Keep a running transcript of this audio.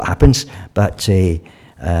happens, but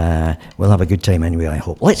we'll have a good time anyway, I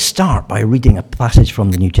hope. Let's start by reading a passage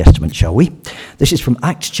from the New Testament, shall we? This is from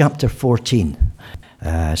Acts chapter 14,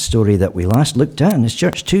 a story that we last looked at in this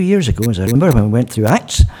church 2 years ago, as I remember, when we went through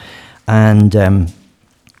Acts. And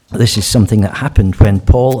this is something that happened when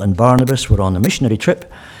Paul and Barnabas were on a missionary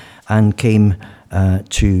trip and came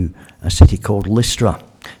to a city called Lystra.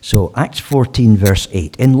 So Acts 14 verse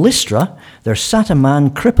 8. In Lystra there sat a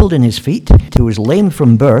man crippled in his feet, who was lame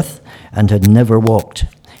from birth and had never walked.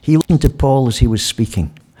 He listened to Paul as he was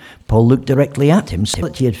speaking. Paul looked directly at him, said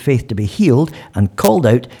that he had faith to be healed, and called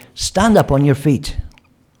out, "Stand up on your feet."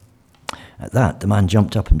 At that the man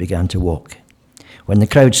jumped up and began to walk. When the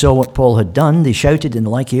crowd saw what Paul had done, they shouted in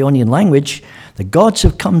the Lycaonian language, "The gods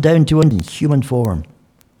have come down to us in human form."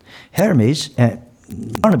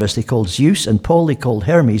 Barnabas they called Zeus, and Paul they called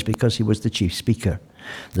Hermes because he was the chief speaker.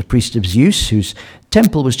 The priest of Zeus, whose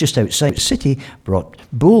temple was just outside the city, brought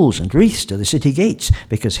bulls and wreaths to the city gates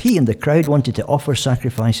because he and the crowd wanted to offer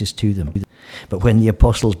sacrifices to them. But when the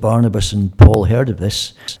apostles Barnabas and Paul heard of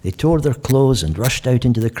this, they tore their clothes and rushed out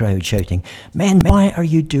into the crowd, shouting, "Men, why are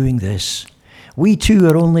you doing this? We too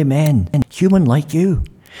are only men, human like you.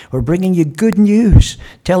 We're bringing you good news,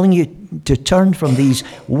 telling you to turn from these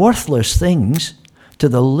worthless things to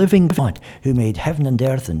the living God who made heaven and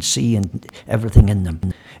earth and sea and everything in them.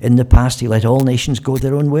 In the past he let all nations go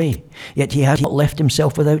their own way, yet he has not left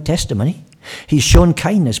himself without testimony. He's shown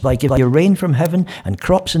kindness by giving you rain from heaven and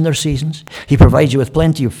crops in their seasons. He provides you with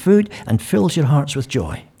plenty of food and fills your hearts with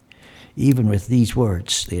joy." Even with these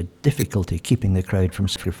words, they had difficulty keeping the crowd from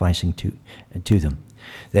sacrificing to them.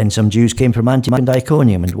 Then some Jews came from Antioch and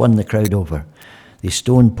Iconium and won the crowd over. They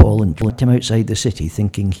stoned Paul and put him outside the city,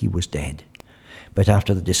 thinking he was dead. But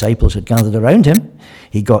after the disciples had gathered around him,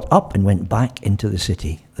 he got up and went back into the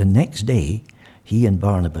city. The next day, he and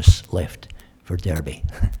Barnabas left for Derbe.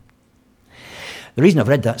 The reason I've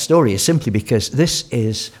read that story is simply because this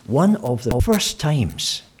is one of the first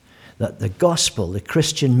times that the gospel, the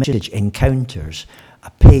Christian message, encounters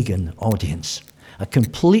a pagan audience. A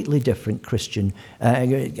completely different Christian,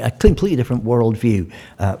 a completely different worldview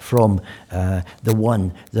from the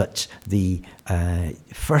one that the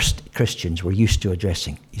first Christians were used to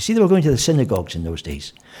addressing. You see, they were going to the synagogues in those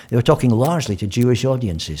days. They were talking largely to Jewish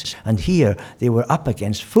audiences. And here they were up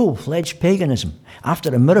against full-fledged paganism.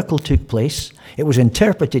 After a miracle took place, it was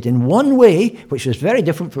interpreted in one way, which was very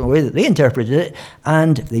different from the way that they interpreted it,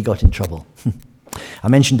 and they got in trouble. I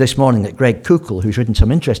mentioned this morning that Greg Koukl, who's written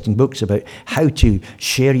some interesting books about how to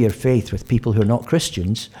share your faith with people who are not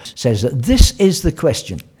Christians, says that this is the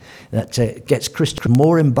question that gets Christians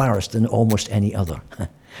more embarrassed than almost any other.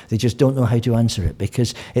 They just don't know how to answer it,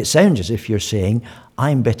 because it sounds as if you're saying,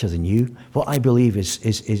 "I'm better than you. What I believe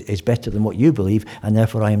is better than what you believe, and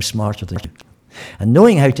therefore I am smarter than you." And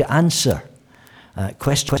knowing how to answer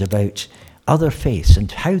questions about other faiths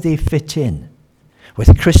and how they fit in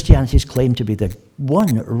with Christianity's claim to be the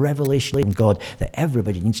one revelation from God that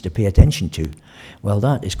everybody needs to pay attention to, well,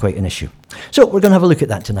 that is quite an issue. So we're going to have a look at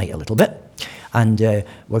that tonight a little bit. And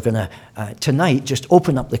we're going to, tonight, just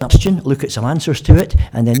open up the question, look at some answers to it,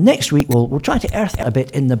 and then next week we'll try to earth it a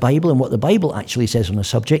bit in the Bible and what the Bible actually says on the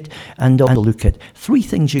subject, and also look at 3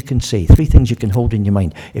 things you can say, 3 things you can hold in your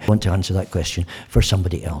mind if you want to answer that question for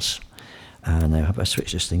somebody else. Now, have I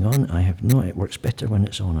switched this thing on? I have not. It works better when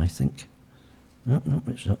it's on, I think. No,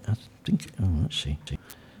 it's not. I think, let's see.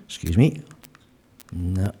 Excuse me.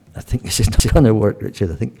 No, I think this is not going to work, Richard.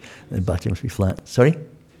 I think the battery must be flat. Sorry?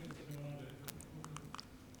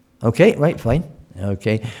 Okay, right, fine.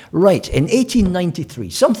 Okay. Right, in 1893,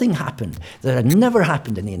 something happened that had never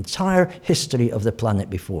happened in the entire history of the planet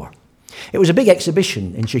before. It was a big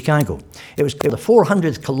exhibition in Chicago. It was the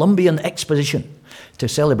 400th Columbian Exposition to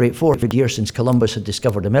celebrate 400 years since Columbus had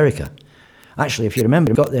discovered America. Actually, if you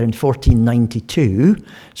remember, we got there in 1492,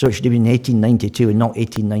 so it should have been 1892 and not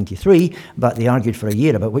 1893, but they argued for a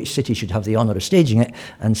year about which city should have the honour of staging it,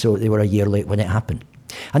 and so they were a year late when it happened.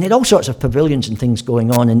 And they had all sorts of pavilions and things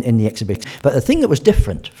going on in the exhibition. But the thing that was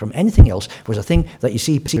different from anything else was a thing that you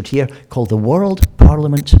see pictured here called the World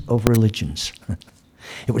Parliament of Religions.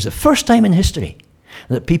 It was the first time in history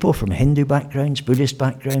that people from Hindu backgrounds, Buddhist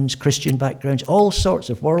backgrounds, Christian backgrounds, all sorts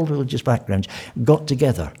of world religious backgrounds got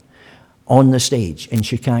together on the stage in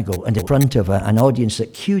Chicago and in front of an audience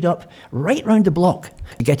that queued up right round the block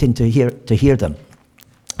to get in to hear them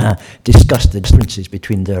discuss the differences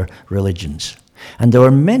between their religions. And there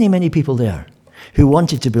were many, many people there who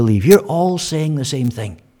wanted to believe you're all saying the same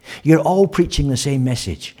thing. You're all preaching the same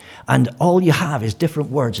message. And all you have is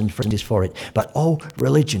different words and phrases for it. But all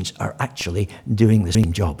religions are actually doing the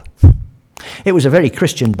same job. It was a very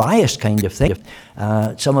Christian-biased kind of thing.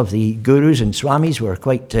 Some of the gurus and swamis were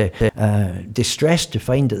quite distressed to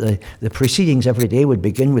find that the proceedings every day would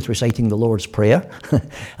begin with reciting the Lord's Prayer,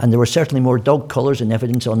 and there were certainly more dog collars and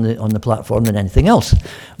evidence on the platform than anything else.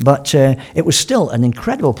 But it was still an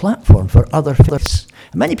incredible platform for other faiths.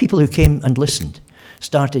 Many people who came and listened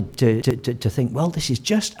started to think, well, this is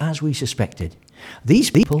just as we suspected. These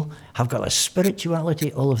people have got a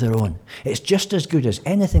spirituality all of their own. It's just as good as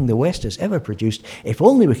anything the West has ever produced. If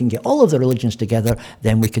only we can get all of the religions together,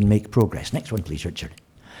 then we can make progress. Next one, please, Richard.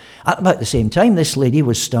 At about the same time, this lady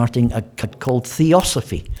was starting a called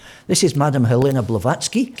Theosophy. This is Madame Helena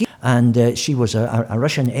Blavatsky, and she was a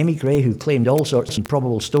Russian emigre who claimed all sorts of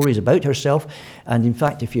improbable stories about herself. And in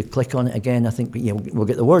fact, if you click on it again, I think we'll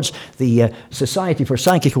get the words. The Society for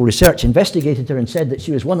Psychical Research investigated her and said that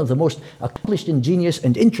she was one of the most accomplished, ingenious,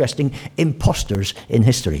 and interesting impostors in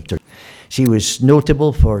history. She was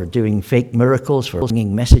notable for doing fake miracles, for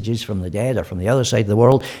bringing messages from the dead or from the other side of the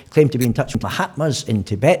world, claimed to be in touch with Mahatmas in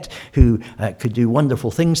Tibet who could do wonderful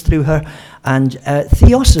things through her. And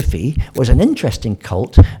Theosophy was an interesting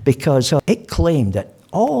cult because it claimed that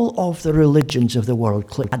all of the religions of the world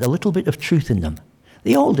had a little bit of truth in them.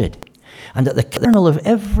 They all did. And at the kernel of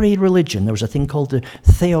every religion, there was a thing called the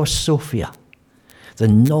Theosophia, the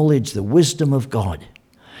knowledge, the wisdom of God.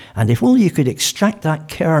 And if only you could extract that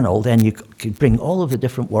kernel, then you could bring all of the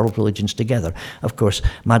different world religions together. Of course,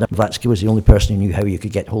 Madame Blavatsky was the only person who knew how you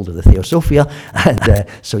could get hold of the Theosophia, and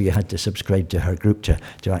so you had to subscribe to her group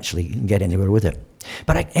to actually get anywhere with it.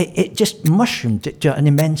 But it just mushroomed to an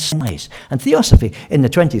immense size. And Theosophy in the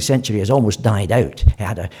 20th century has almost died out. It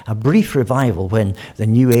had a brief revival when the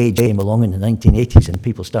New Age came along in the 1980s and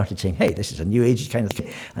people started saying, hey, this is a New Age kind of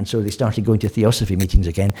thing. And so they started going to Theosophy meetings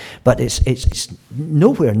again. But it's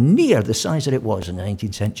nowhere near the size that it was in the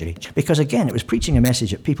 19th century. Because again, it was preaching a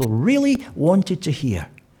message that people really wanted to hear.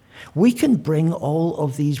 We can bring all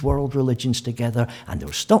of these world religions together and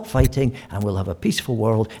they'll stop fighting and we'll have a peaceful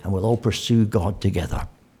world and we'll all pursue God together.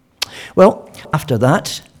 Well, after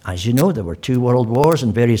that, as you know, there were 2 world wars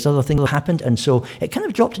and various other things that happened, and so it kind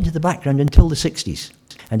of dropped into the background until the 60s.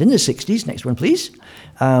 And in the 60s, next one please,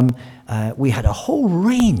 we had a whole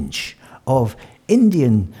range of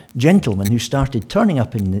Indian gentlemen who started turning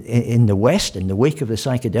up in the West in the wake of the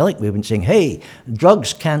psychedelic movement saying, hey,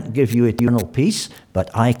 drugs can't give you eternal peace, but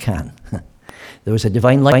I can. There was a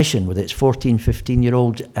divine mission with its 14,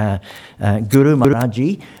 15-year-old Guru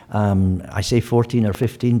Maharaji. I say 14 or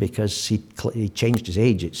 15 because he changed his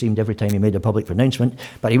age, it seemed, every time he made a public pronouncement.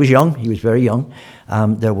 But he was young, he was very young.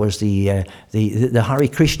 There was the Hare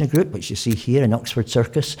Krishna group, which you see here in Oxford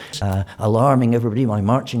Circus, alarming everybody by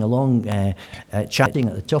marching along, chanting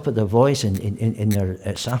at the top of their voice in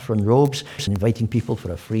their saffron robes, and inviting people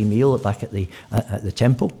for a free meal back at the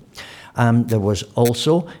temple. There was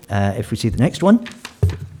also, if we see the next one,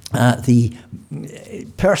 the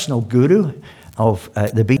personal guru of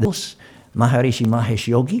the Beatles, Maharishi Mahesh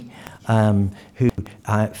Yogi, who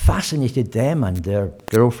fascinated them and their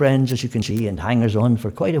girlfriends, as you can see, and hangers-on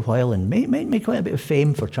for quite a while, and made quite a bit of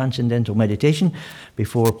fame for transcendental meditation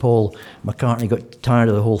before Paul McCartney got tired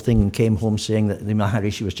of the whole thing and came home saying that the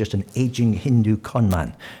Maharishi was just an aging Hindu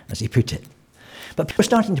conman, as he put it. But people are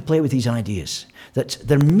starting to play with these ideas that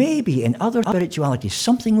there may be in other spiritualities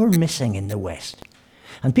something we're missing in the West.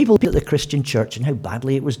 And people looked at the Christian church and how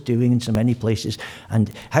badly it was doing in so many places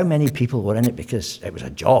and how many people were in it because it was a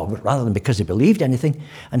job rather than because they believed anything,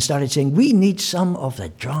 and started saying, we need some of the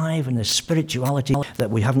drive and the spirituality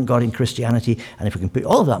that we haven't got in Christianity, and if we can put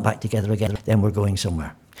all of that back together again, then we're going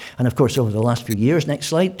somewhere. And of course, over the last few years, next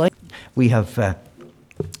slide, we have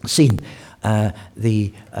seen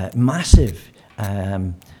the massive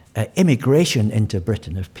immigration into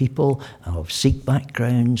Britain of people of Sikh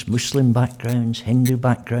backgrounds, Muslim backgrounds, Hindu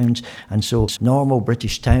backgrounds, and so normal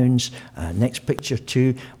British towns, next picture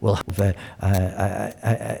too, will have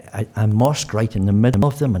a mosque right in the middle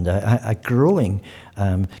of them and a growing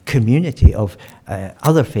community of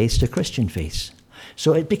other faiths to Christian faiths.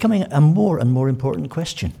 So it's becoming a more and more important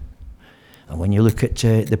question. And when you look at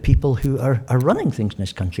the people who are running things in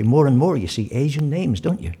this country, more and more you see Asian names,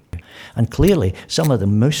 don't you? And clearly, some of the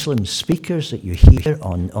Muslim speakers that you hear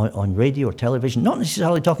on radio or television, not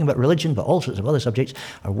necessarily talking about religion, but all sorts of other subjects,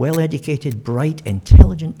 are well-educated, bright,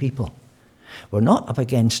 intelligent people. We're not up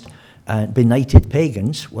against benighted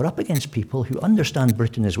pagans. We're up against people who understand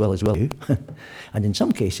Britain as well as we do, and in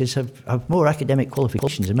some cases have more academic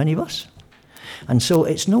qualifications than many of us. And so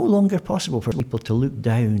it's no longer possible for people to look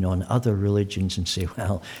down on other religions and say,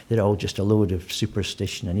 well, they're all just a load of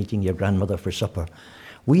superstition and eating your grandmother for supper.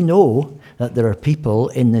 We know that there are people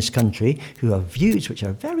in this country who have views which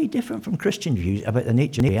are very different from Christian views about the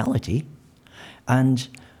nature of reality, and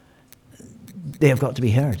they have got to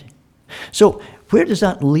be heard. So where does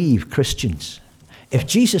that leave Christians? If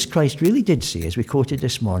Jesus Christ really did say, as we quoted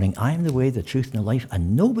this morning, I am the way, the truth, and the life,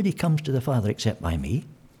 and nobody comes to the Father except by me,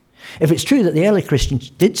 if it's true that the early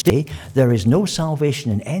Christians did say, there is no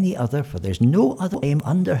salvation in any other, for there's no other name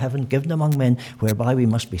under heaven given among men whereby we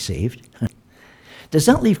must be saved, does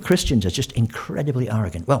that leave Christians as just incredibly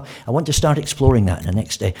arrogant? Well, I want to start exploring that in the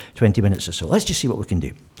next 20 minutes or so. Let's just see what we can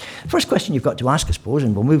do. First question you've got to ask, I suppose,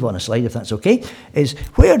 and we'll move on a slide if that's okay, is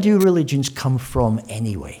where do religions come from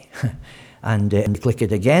anyway? And click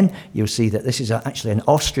it again, you'll see that this is actually an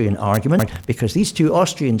Austrian argument, because these two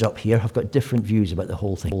Austrians up here have got different views about the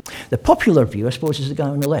whole thing. The popular view, I suppose, is the guy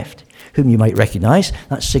on the left, whom you might recognise.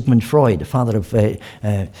 That's Sigmund Freud, the father of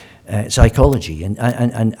psychology.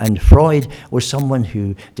 And Freud was someone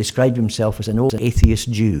who described himself as an old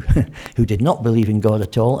atheist Jew who did not believe in God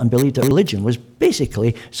at all and believed that religion was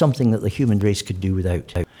basically something that the human race could do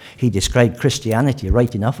without. He described Christianity,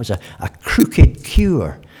 right enough, as a crooked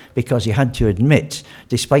cure, because he had to admit,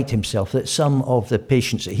 despite himself, that some of the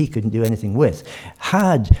patients that he couldn't do anything with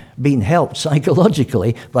had been helped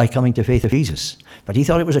psychologically by coming to faith of Jesus. But he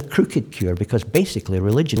thought it was a crooked cure because basically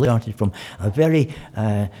religion started from a very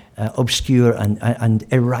obscure and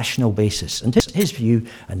irrational basis. And his view,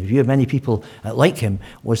 and the view of many people like him,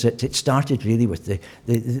 was that it started really with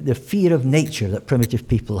the fear of nature that primitive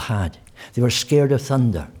people had. They were scared of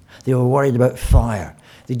thunder. They were worried about fire.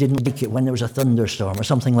 They didn't like it when there was a thunderstorm or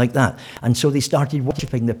something like that. And so they started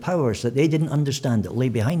worshipping the powers that they didn't understand that lay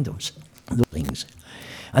behind those things.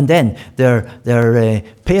 And then their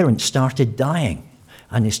parents started dying.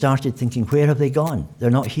 And they started thinking, where have they gone? They're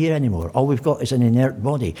not here anymore. All we've got is an inert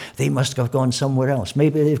body. They must have gone somewhere else.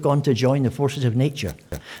 Maybe they've gone to join the forces of nature.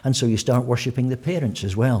 And so you start worshipping the parents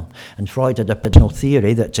as well. And Freud had a personal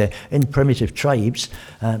theory that in primitive tribes,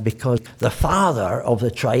 because the father of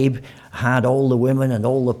the tribe had all the women and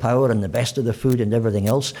all the power and the best of the food and everything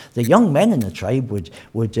else, the young men in the tribe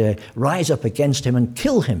would rise up against him and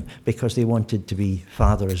kill him because they wanted to be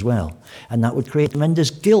father as well. And that would create tremendous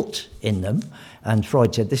guilt in them. And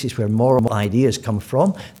Freud said this is where moral ideas come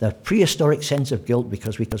from, the prehistoric sense of guilt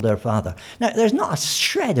because we killed their father. Now, there's not a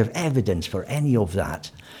shred of evidence for any of that.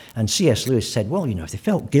 And C.S. Lewis said, well, if they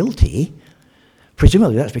felt guilty,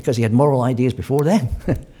 presumably that's because he had moral ideas before then.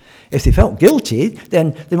 If they felt guilty,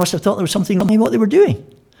 then they must have thought there was something wrong in what they were doing.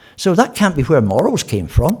 So that can't be where morals came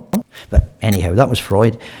from. But anyhow, that was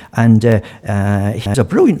Freud. And he was a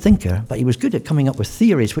brilliant thinker, but he was good at coming up with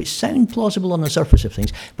theories which sound plausible on the surface of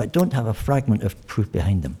things, but don't have a fragment of proof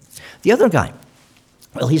behind them. The other guy,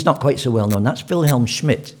 well, he's not quite so well known. That's Wilhelm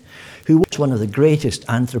Schmidt, who was one of the greatest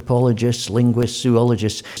anthropologists, linguists,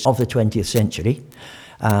 zoologists of the 20th century.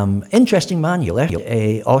 Interesting man. He left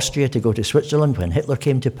Austria to go to Switzerland when Hitler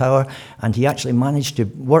came to power, and he actually managed to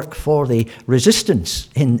work for the resistance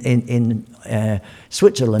in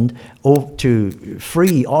Switzerland to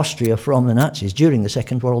free Austria from the Nazis during the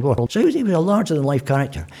Second World War. So he was a larger-than-life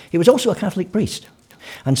character. He was also a Catholic priest,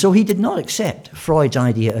 and so he did not accept Freud's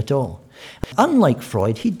idea at all. Unlike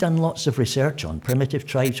Freud, he'd done lots of research on primitive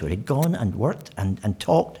tribes where he'd gone and worked and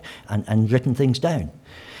talked and written things down.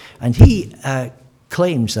 And he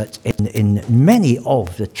claims that in many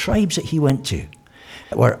of the tribes that he went to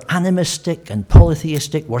that were animistic and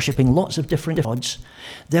polytheistic, worshipping lots of different gods,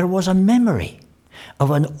 there was a memory of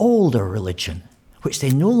an older religion which they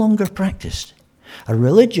no longer practiced, a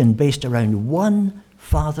religion based around one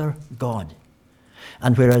Father God.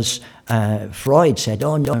 And whereas Freud said,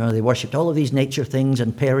 oh, no, they worshipped all of these nature things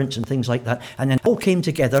and parents and things like that, and then all came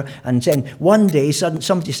together, and then one day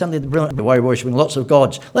somebody suddenly, why are we worshipping lots of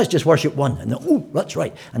gods? Let's just worship one. And oh, that's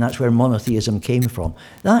right. And that's where monotheism came from.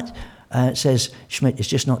 That, says Schmidt, is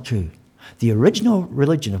just not true. The original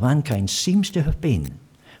religion of mankind seems to have been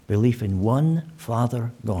belief in one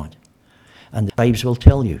Father God. And the tribes will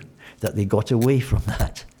tell you that they got away from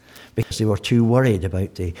that, because they were too worried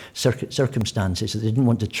about the circumstances that they didn't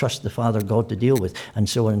want to trust the Father God to deal with, and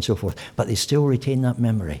so on and so forth. But they still retain that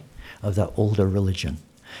memory of that older religion.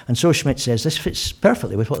 And so Schmidt says this fits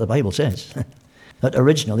perfectly with what the Bible says, that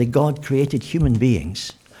originally God created human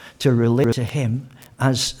beings to relate to him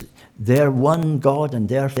as their one God and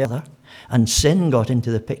their Father, and sin got into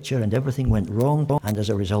the picture and everything went wrong, and as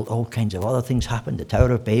a result all kinds of other things happened, the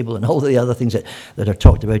Tower of Babel and all the other things that are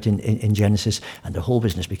talked about in Genesis, and the whole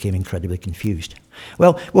business became incredibly confused.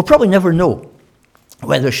 Well, we'll probably never know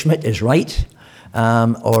whether Schmidt is right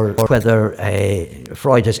or whether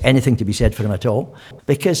Freud has anything to be said for him at all,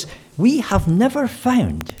 because we have never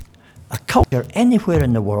found a culture anywhere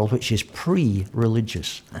in the world which is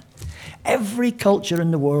pre-religious. Every culture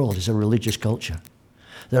in the world is a religious culture.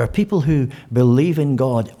 There are people who believe in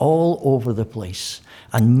God all over the place,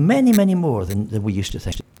 and many, many more than we used to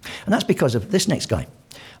think. And that's because of this next guy.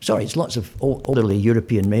 Sorry, it's lots of elderly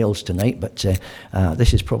European males tonight, but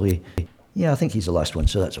this is probably, I think he's the last one,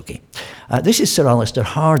 so that's okay. This is Sir Alister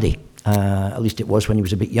Hardy. At least it was when he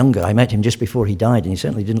was a bit younger. I met him just before he died, and he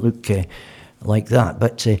certainly didn't look like that.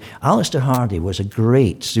 But Alister Hardy was a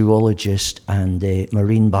great zoologist and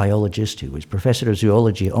marine biologist who was professor of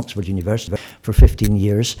zoology at Oxford University for 15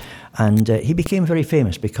 years. And he became very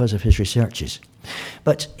famous because of his researches.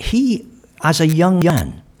 But he, as a young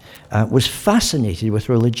man, was fascinated with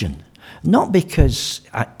religion. Not because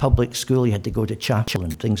at public school he had to go to chapel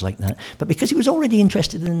and things like that, but because he was already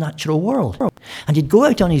interested in the natural world. And he'd go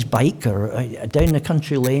out on his bike or down the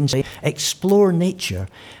country lanes, explore nature,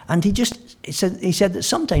 and he said that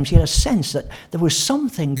sometimes he had a sense that there was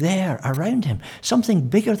something there around him, something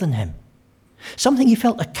bigger than him, something he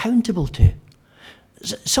felt accountable to,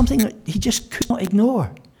 something that he just could not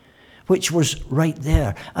ignore, which was right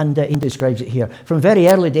there. And he describes it here. From very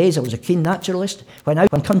early days, I was a keen naturalist. When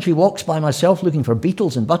out on country walks by myself looking for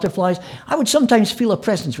beetles and butterflies, I would sometimes feel a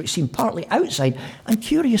presence which seemed partly outside and,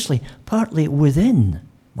 curiously, partly within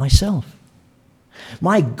myself.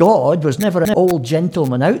 My God was never an old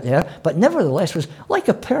gentleman out there, but nevertheless was like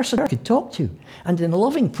a person I could talk to, and in a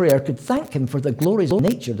loving prayer could thank him for the glories of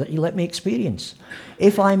nature that he let me experience.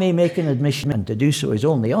 If I may make an admission, and to do so is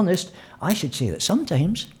only honest, I should say that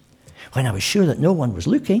sometimes, when I was sure that no one was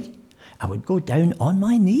looking, I would go down on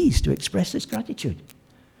my knees to express this gratitude.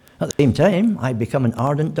 At the same time, I'd become an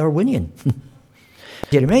ardent Darwinian.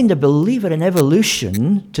 He remained a believer in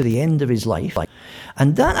evolution to the end of his life,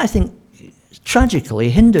 and that, I think,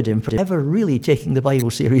 tragically hindered him from ever really taking the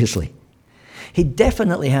Bible seriously. He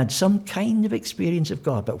definitely had some kind of experience of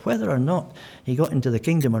God, but whether or not he got into the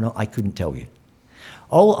kingdom or not, I couldn't tell you.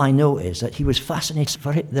 All I know is that he was fascinated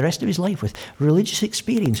for the rest of his life with religious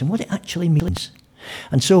experience and what it actually means.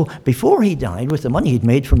 And so, before he died, with the money he'd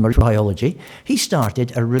made from marine biology, he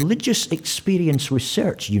started a religious experience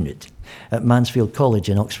research unit at Mansfield College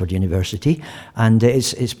in Oxford University. And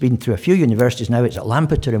it's been through a few universities now. It's at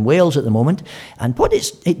Lampeter in Wales at the moment. And what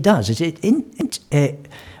it does is it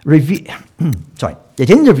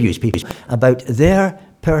interviews people about their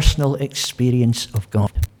personal experience of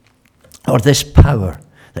God, or this power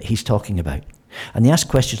that he's talking about. And they ask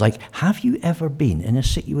questions like, have you ever been in a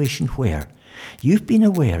situation where you've been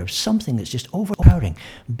aware of something that's just overpowering,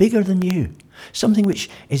 bigger than you, something which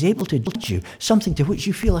is able to judge you, something to which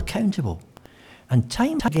you feel accountable? And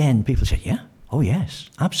time and again, people say, yeah, oh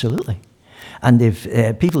yes, absolutely. And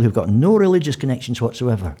they've people who've got no religious connections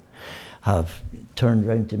whatsoever have turned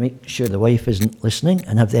round to make sure the wife isn't listening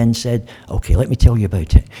and have then said, okay, let me tell you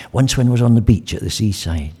about it. Once when I was on the beach at the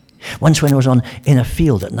seaside, once when I was in a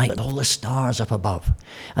field at night with all the stars up above.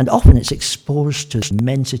 And often it's exposed to the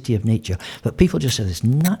immensity of nature, but people just have this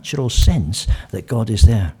natural sense that God is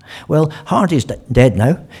there. Well, Hardy's dead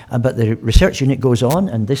now, but the research unit goes on,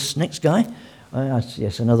 and this next guy,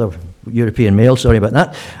 yes, another European male, sorry about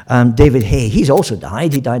that, David Hay, he's also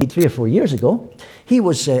died. He died 3 or 4 years ago. He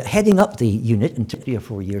was heading up the unit 3 or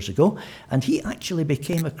 4 years ago, and he actually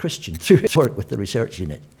became a Christian through his work with the research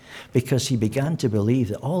unit, because he began to believe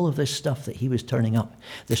that all of this stuff that he was turning up,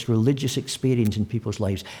 this religious experience in people's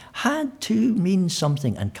lives, had to mean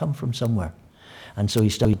something and come from somewhere. And so he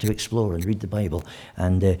started to explore and read the Bible,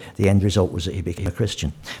 and the end result was that he became a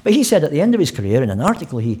Christian. But he said at the end of his career, in an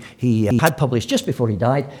article he had published just before he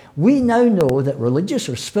died, we now know that religious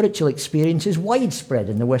or spiritual experience is widespread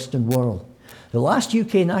in the Western world. The last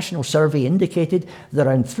UK national survey indicated that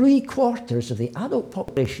around 3/4 of the adult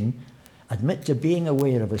population admit to being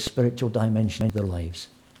aware of a spiritual dimension in their lives.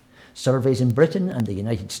 Surveys in Britain and the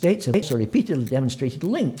United States have also repeatedly demonstrated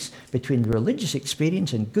links between religious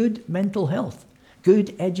experience and good mental health,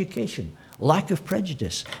 good education, lack of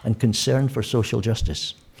prejudice, and concern for social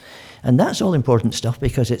justice. And that's all important stuff,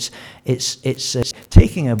 because it's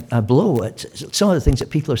taking a blow at some of the things that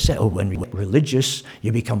people have said. Oh, when you're religious,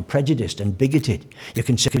 you become prejudiced and bigoted. You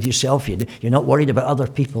consider yourself, you're not worried about other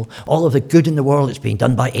people. All of the good in the world is being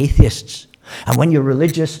done by atheists. And when you're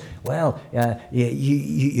religious, well,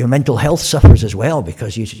 your mental health suffers as well,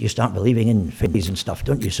 because you start believing in fairies and stuff,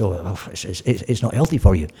 don't you? So it's not healthy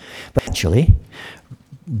for you. But actually,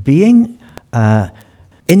 being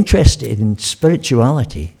interested in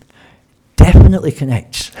spirituality definitely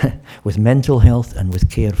connects with mental health and with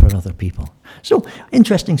care for other people. So,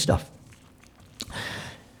 interesting stuff.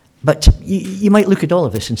 But you might look at all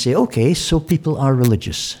of this and say, okay, so people are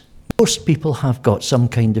religious. Most people have got some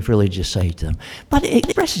kind of religious side to them, but it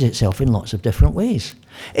expresses itself in lots of different ways.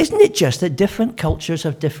 Isn't it just that different cultures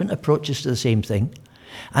have different approaches to the same thing,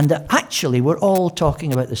 and that actually we're all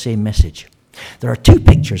talking about the same message? There are two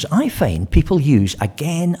pictures I find people use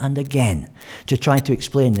again and again to try to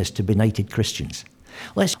explain this to benighted Christians.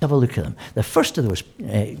 Let's have a look at them. The first of those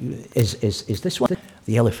is this one,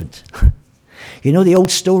 the elephant. You know the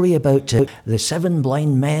old story about the 7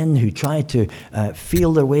 blind men who tried to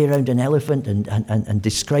feel their way around an elephant and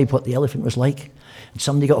describe what the elephant was like? And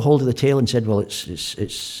somebody got hold of the tail and said, well,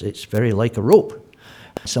 it's very like a rope.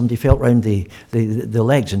 Somebody felt round the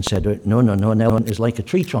legs and said, no, an elephant is like a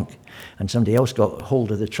tree trunk. And somebody else got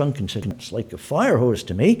hold of the trunk and said, it's like a fire hose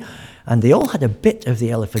to me. And they all had a bit of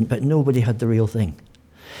the elephant, but nobody had the real thing.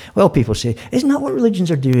 Well, people say, isn't that what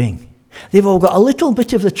religions are doing? They've all got a little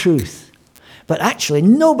bit of the truth, but actually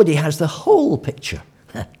nobody has the whole picture.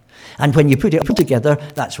 And when you put it all together,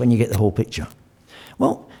 that's when you get the whole picture.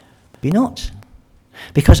 Well, maybe not.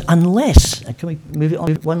 Because unless, can we move it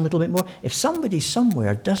on one little bit more? If somebody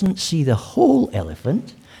somewhere doesn't see the whole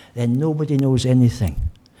elephant, then nobody knows anything.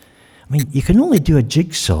 I mean, you can only do a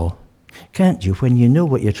jigsaw, can't you, when you know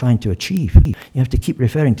what you're trying to achieve. You have to keep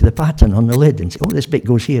referring to the pattern on the lid and say, oh, this bit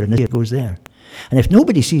goes here and this bit goes there. And if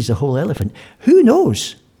nobody sees the whole elephant, who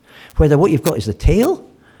knows whether what you've got is the tail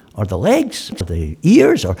or the legs or the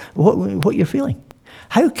ears or what you're feeling?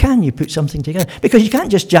 How can you put something together? Because you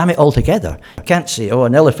can't just jam it all together. You can't say, oh,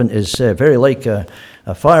 an elephant is very like a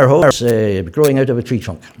fire hose growing out of a tree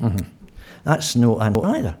trunk. Mm-hmm. That's no answer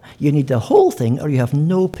either. You need the whole thing or you have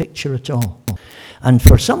no picture at all. And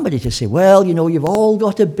for somebody to say, well, you know, you've all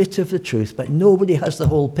got a bit of the truth, but nobody has the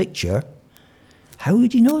whole picture, how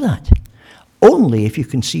would you know that? Only if you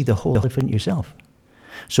can see the whole elephant yourself.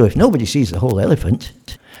 So if nobody sees the whole elephant,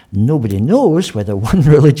 nobody knows whether one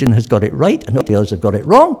religion has got it right and the others have got it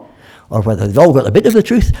wrong, or whether they've all got a bit of the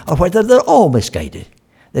truth, or whether they're all misguided.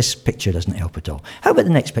 This picture doesn't help at all. How about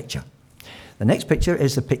the next picture? The next picture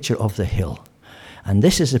is the picture of the hill. And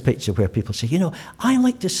this is a picture where people say, you know, I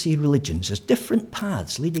like to see religions as different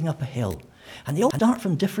paths leading up a hill. And they all start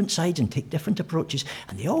from different sides and take different approaches.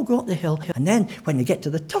 And they all go up the hill. And then when they get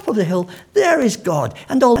to the top of the hill, there is God.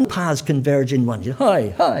 And all the paths converge in one. Hi,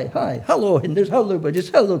 hello Hindus, hello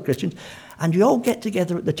Buddhists, hello Christians. And you all get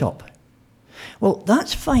together at the top. Well,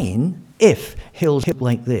 that's fine if hills look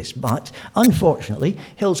like this. But unfortunately,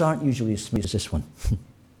 hills aren't usually as smooth as this one.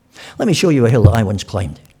 Let me show you a hill that I once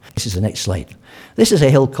climbed. This is the next slide. This is a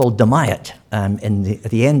hill called Damayat at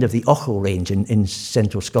the end of the Ochil Range in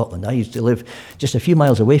central Scotland. I used to live just a few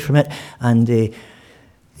miles away from it, and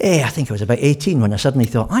I think I was about 18 when I suddenly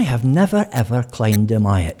thought, I have never ever climbed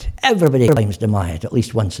Damayat. Everybody climbs Damayat at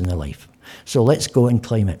least once in their life. So let's go and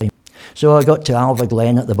climb it. So I got to Alva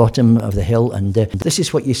Glen at the bottom of the hill, and this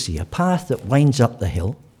is what you see, a path that winds up the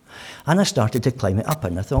hill. And I started to climb it up,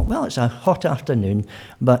 and I thought, well, it's a hot afternoon,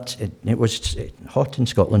 but it was hot in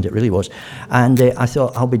Scotland, it really was. And I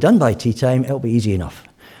thought, I'll be done by tea time, it'll be easy enough.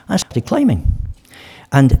 I started climbing.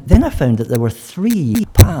 And then I found that there were 3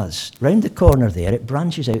 paths round the corner there. It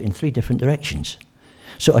branches out in 3 different directions.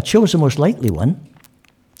 So I chose the most likely one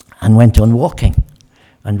and went on walking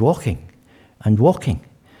and walking and walking.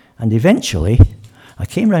 And eventually, I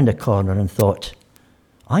came round a corner and thought,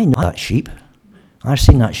 I know that sheep. I've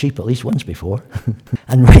seen that sheep at least once before.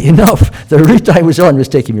 And right enough, the route I was on was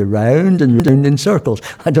taking me round and round in circles.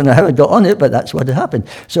 I don't know how I got on it, but that's what had happened.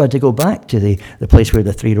 So I had to go back to the place where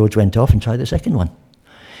the 3 roads went off and try the second one.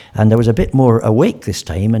 And I was a bit more awake this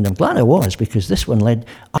time, and I'm glad I was, because this one led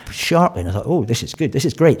up sharply. And I thought, oh, this is good, this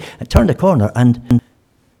is great. I turned a corner and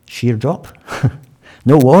sheer drop.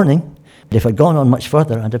 No warning. If I'd gone on much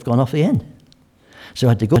further, I'd have gone off the end. So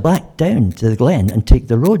I had to go back down to the glen and take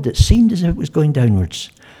the road that seemed as if it was going downwards.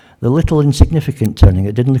 The little insignificant turning,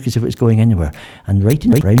 it didn't look as if it was going anywhere. And right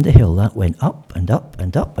around the hill, that went up and up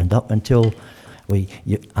and up and up until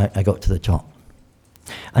I got to the top.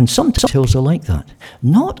 And some hills are like that.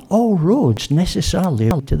 Not all roads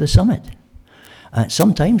necessarily lead to the summit.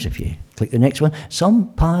 Sometimes, if you click the next one,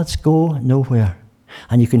 some paths go nowhere.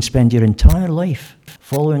 And you can spend your entire life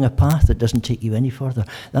following a path that doesn't take you any further.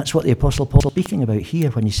 That's what the Apostle Paul is speaking about here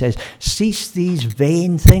when he says, cease these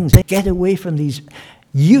vain things. Get away from these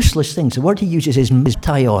useless things. The word he uses is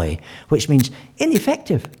mistaioi, which means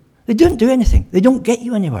ineffective. They don't do anything. They don't get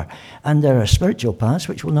you anywhere. And there are spiritual paths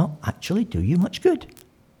which will not actually do you much good.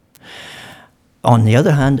 On the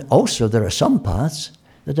other hand, also there are some paths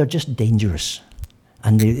that are just dangerous.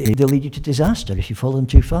 And they lead you to disaster if you follow them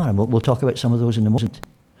too far. And we'll talk about some of those in a moment.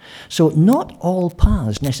 So not all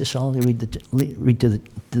paths necessarily lead to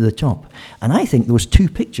the top. And I think those two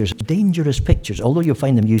pictures are dangerous pictures, although you'll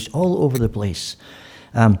find them used all over the place.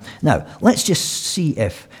 Now, let's just see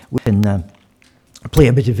if we can play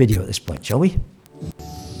a bit of video at this point, shall we?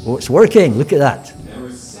 Oh, it's working. Look at that. There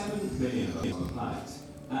are 7 billion of us on the planet,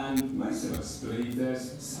 and most of us believe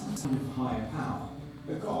there's some kind of higher power,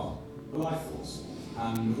 a God, a life force,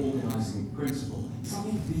 an organising principle,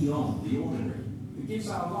 something beyond the ordinary that gives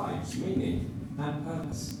our lives meaning and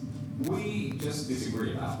purpose. We just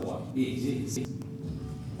disagree about what it is.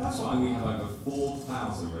 That's why we have over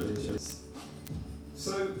 4,000 religions.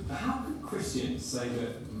 So how could Christians say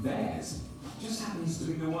that theirs just happens to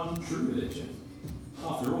be the one true religion?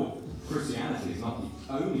 After all, Christianity is not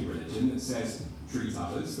the only religion that says treat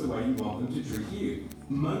others the way you want them to treat you.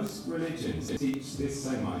 Most religions teach this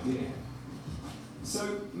same idea.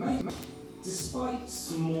 So, despite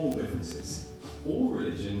small differences, all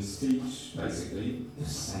religions teach basically the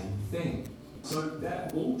same thing. So they're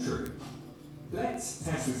all true. Let's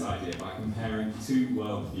test this idea by comparing two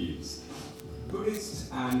worldviews. Buddhists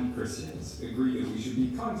and Christians agree that we should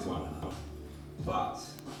be kind to one another, but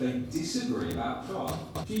they disagree about God,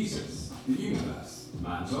 Jesus, the universe,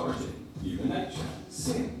 man's origin, human nature,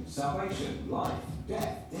 sin, salvation, life,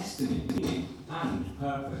 death, destiny, meaning, and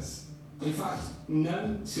purpose. In fact,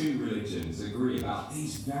 no two religions agree about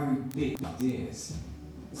these very big ideas.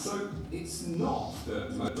 So it's not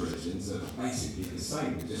that most religions are basically the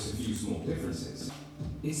same with just a few small differences.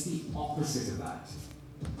 It's the opposite of that.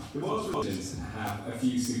 The world's religions have a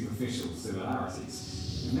few superficial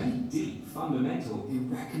similarities, and many deep, fundamental,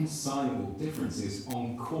 irreconcilable differences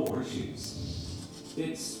on core issues.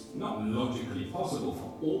 It's not logically possible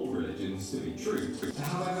for all religions to be true.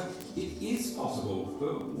 However, it is possible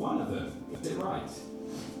for one of them to get it right.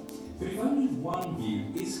 But if only one view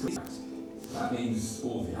is correct, that means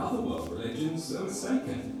all the other world religions are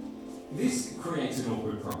mistaken. This creates an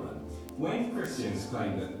awkward problem. When Christians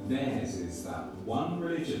claim that theirs is that one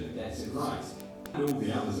religion that gets it right, and all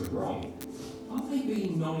the others are wrong, aren't they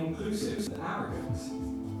being non-inclusive and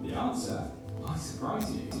arrogant? The answer might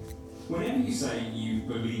surprise you. Whenever you say you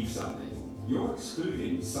believe something, you're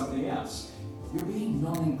excluding something else. You're being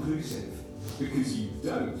non-inclusive because you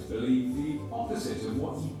don't believe the opposite of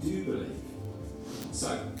what you do believe.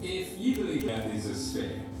 So, if you believe the Earth is a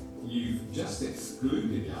sphere, you've just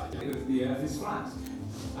excluded the idea that the Earth is flat.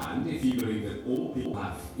 And if you believe that all people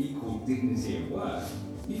have equal dignity and worth,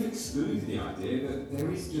 you've excluded the idea that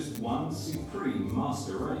there is just one supreme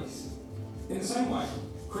master race. In the same way,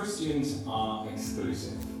 Christians are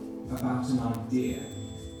exclusive about an idea.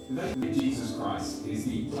 They believe Jesus Christ is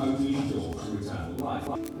the only door to eternal life.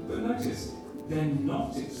 But notice, they're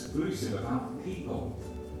not exclusive about people.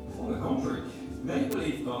 On the contrary, they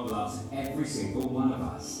believe God loves every single one of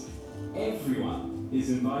us. Everyone is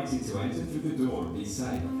invited to enter through the door and be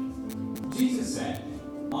saved. Jesus said,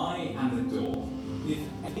 I am the door. If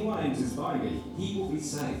anyone enters by me, he will be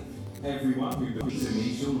saved. Everyone who believes in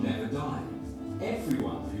me shall never die.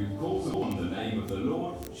 Everyone who calls upon the name of the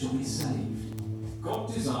Lord shall be saved.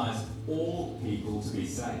 God desires all people to be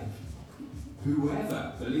saved.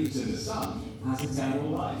 Whoever believes in the Son has eternal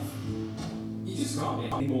life. You just can't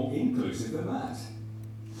get any more inclusive than that.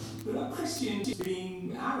 But are Christians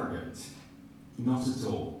being arrogant? Not at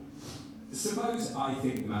all. Suppose I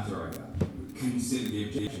think the matter over, consider the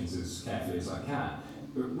objections as carefully as I can,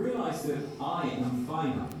 but realise that I am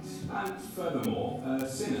finite, and furthermore, a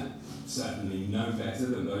sinner, certainly no better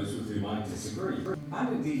than those with whom I disagree, and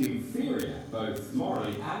indeed inferior, both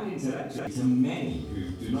morally and intellectually, to many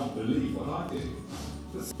who do not believe what I do.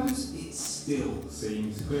 But suppose it still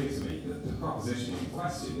seems clear to me that the proposition in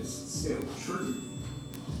question is still true.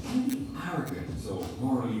 Can it be arrogant or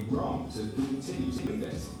morally wrong to continue to believe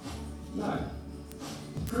it? No.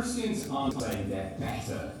 Christians aren't saying they're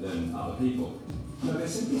better than other people. No, they're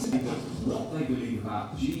simply saying that what they believe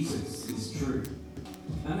about Jesus is true.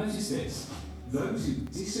 And notice this, those who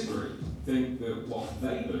disagree think that what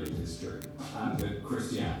they believe is true, and that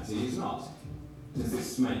Christianity is not. Does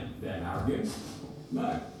this make them arrogant?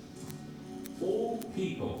 No. All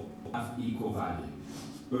people have equal value,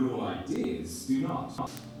 but all ideas do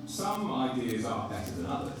not. Some ideas are better than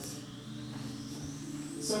others.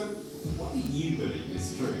 So, what do you believe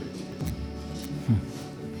is true?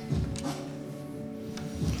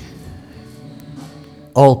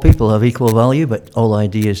 All people have equal value, but all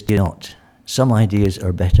ideas do not. Some ideas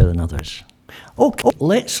are better than others. Okay,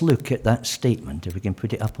 let's look at that statement, if we can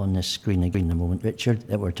put it up on the screen again in a moment, Richard,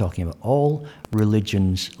 that we're talking about. All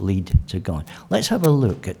religions lead to God. Let's have a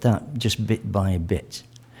look at that just bit by bit.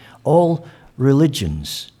 All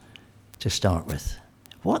religions, to start with.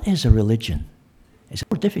 What is a religion? It's a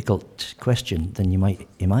more difficult question than you might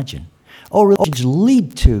imagine. All religions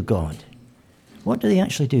lead to God. What do they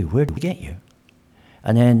actually do? Where do they get you?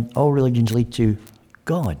 And then all religions lead to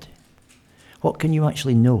God. What can you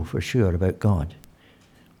actually know for sure about God?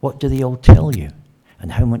 What do they all tell you?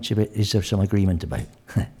 And how much of it is there some agreement about?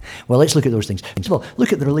 Well, let's look at those things. First of all,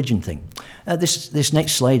 look at the religion thing. This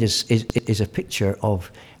next slide is a picture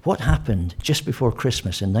of what happened just before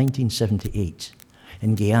Christmas in 1978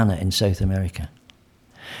 in Guyana in South America.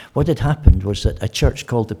 What had happened was that a church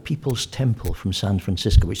called the People's Temple from San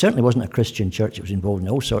Francisco, which certainly wasn't a Christian church, it was involved in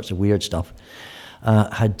all sorts of weird stuff,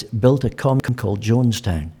 had built a commune called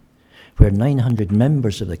Jonestown, where 900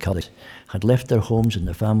 members of the cult had left their homes and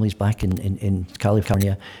their families back in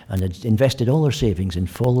California and had invested all their savings in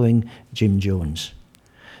following Jim Jones,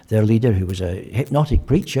 their leader, who was a hypnotic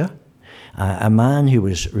preacher, a man who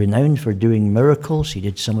was renowned for doing miracles. He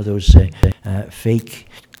did some of those fake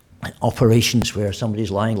operations where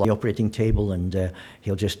somebody's lying on the operating table and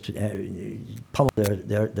he'll just pummel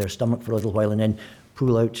their stomach for a little while and then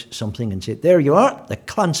pull out something and say, "There you are, the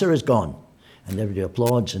cancer is gone." And everybody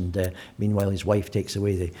applauds, and meanwhile his wife takes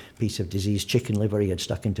away the piece of diseased chicken liver he had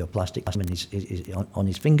stuck into a plastic bag on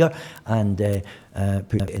his finger and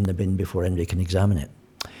put it in the bin before anybody can examine it.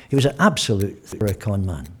 He was an absolute con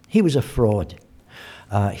man. He was a fraud.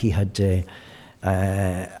 He had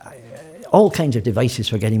all kinds of devices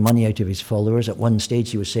for getting money out of his followers. At one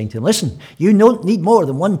stage he was saying to them, "Listen, you don't need more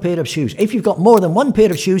than one pair of shoes. If you've got more than one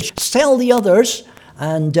pair of shoes, sell the others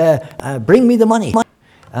and bring me the money."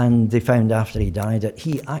 And they found after he died that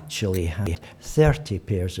he actually had 30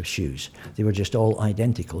 pairs of shoes. They were just all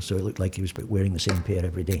identical, so it looked like he was wearing the same pair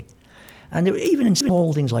every day. And even in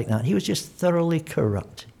small things like that, he was just thoroughly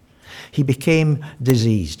corrupt. He became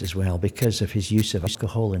diseased as well because of his use of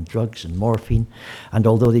alcohol and drugs and morphine. And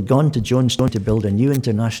although they'd gone to Jonestown to build a new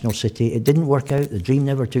international city, it didn't work out. The dream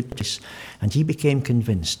never took place. And he became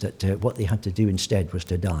convinced that what they had to do instead was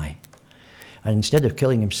to die. And instead of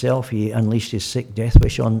killing himself, he unleashed his sick death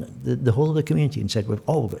wish on the whole of the community and said, "We've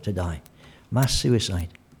all got to die." Mass suicide.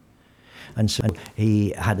 And so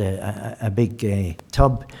he had a big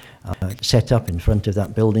tub set up in front of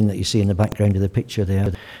that building that you see in the background of the picture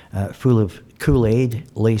there, full of Kool-Aid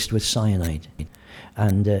laced with cyanide.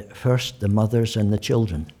 And first the mothers and the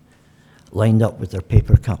children lined up with their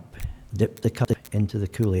paper cup, dipped the cup into the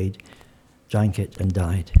Kool-Aid, drank it and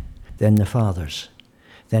died. Then the fathers.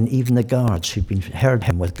 Then even the guards who'd heard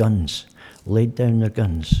him with guns, laid down their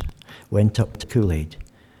guns, went up to Kool-Aid,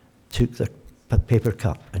 took their paper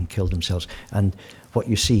cup and killed themselves. And what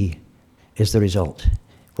you see is the result.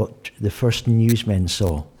 What the first newsmen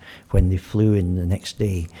saw when they flew in the next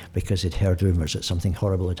day because they'd heard rumours that something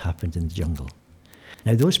horrible had happened in the jungle.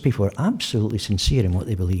 Now those people were absolutely sincere in what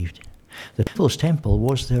they believed. The People's Temple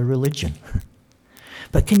was their religion.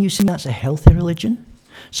 But can you see that's a healthy religion?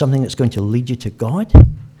 Something that's going to lead you to God?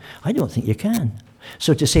 I don't think you can.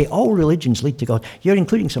 So to say all religions lead to God, you're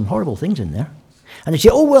including some horrible things in there. And they say,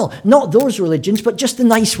 "Oh, well, not those religions, but just the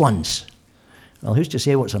nice ones." Well, who's to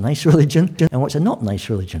say what's a nice religion and what's a not nice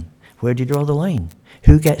religion? Where do you draw the line?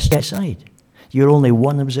 Who gets to decide? You're only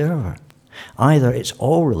one observer. Either it's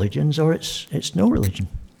all religions or it's no religion.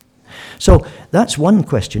 So that's one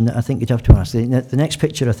question that I think you'd have to ask. The next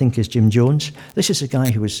picture, I think, is Jim Jones. This is a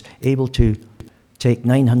guy who was able to take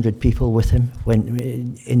 900 people with him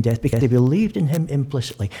when in death because they believed in him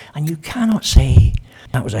implicitly. And you cannot say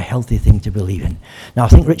that was a healthy thing to believe in. Now, I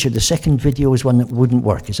think, Richard, the second video is one that wouldn't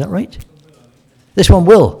work. Is that right? This one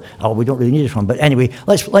will. Oh, we don't really need this one. But anyway,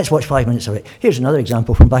 let's watch 5 minutes of it. Here's another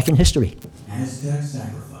example from back in history. Aztec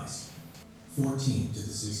sacrifice, 14th to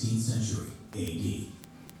the 16th century AD.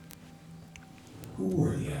 Who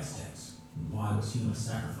were the Aztecs? And why was human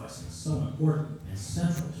sacrificing so important and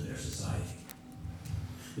central to their society?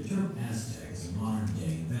 The term Aztec is a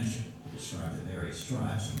modern-day invention to describe the various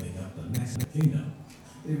tribes who make up the Mexican kingdom.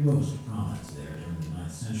 They rose to prominence there during the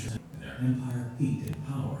 9th century, and their empire peaked in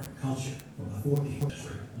power and culture from the 14th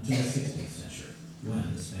century until the 16th century,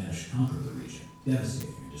 when the Spanish conquered the region,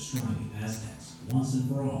 devastating and destroying the Aztecs once and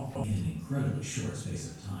for all in an incredibly short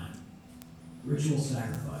space of time. Ritual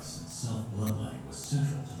sacrifice and self-bloodletting was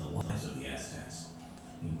central to the lives of the Aztecs.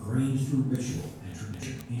 Ingrained through ritual and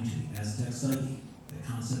tradition into the Aztec psyche, the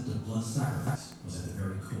concept of blood sacrifice was at the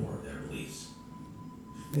very core of their beliefs.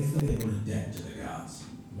 They felt they were in debt to the gods,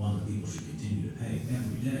 one the people should continue to pay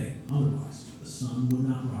every day, otherwise the sun would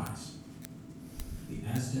not rise. The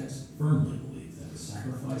Aztecs firmly believed that the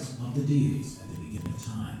sacrifice of the deities at the beginning of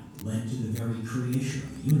time led to the very creation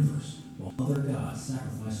of the universe, while other gods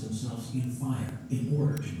sacrificed themselves in fire in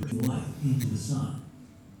order to bring life into the sun.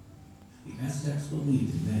 The Aztecs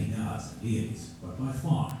believed in many gods and deities, but by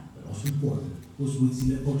far the most important was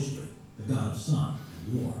Huitzilopochtli, the god of sun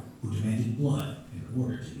and war, who demanded blood in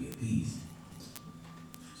order to be appeased.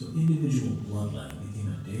 So individual bloodletting became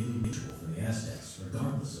a daily ritual for the Aztecs,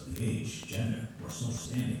 regardless of the age, gender, or social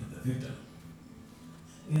standing of the victim.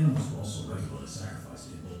 Animals were also regularly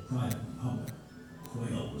sacrificed in both private and public.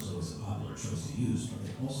 Quail was always a popular choice to use, but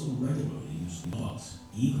they also regularly used dogs,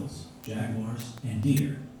 eagles, jaguars, and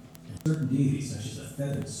deer. And certain deities, such as the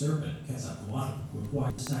feathered serpent Quetzalcoatl,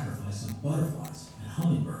 required to sacrifice some butterflies and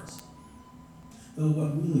hummingbirds. Though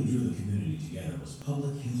what really drew the community together was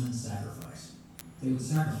public human sacrifice. They would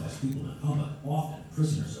sacrifice people in public, often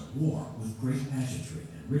prisoners of war, with great pageantry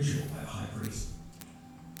and ritual by a high priest.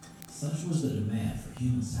 Such was the demand for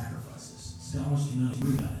human sacrifices. Scholars cannot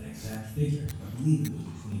agree on an exact figure, but believe it was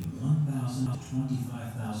between 1,000 to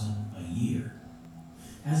 25,000 a year.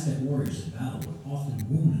 Aztec warriors in battle would often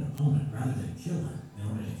wound an opponent rather than kill him in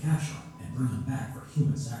order to capture him and bring him back for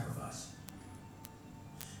human sacrifice.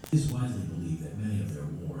 It is widely believed that many of their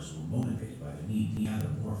wars were motivated by the need to gather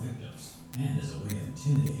more victims, and as a way of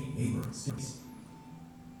intimidating neighboring states.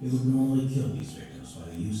 They would normally kill these victims by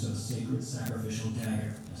the use of a sacred sacrificial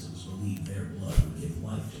dagger, as it was believed their blood would give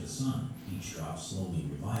life to the sun, each drop slowly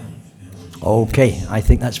reviving it in order to... Okay, I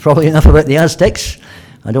think that's probably enough about the Aztecs.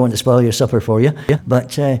 I don't want to spoil your supper for you.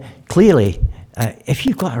 But clearly, if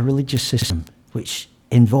you've got a religious system which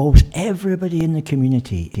involves everybody in the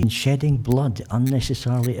community in shedding blood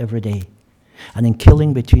unnecessarily every day, and in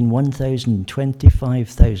killing between 1,000 and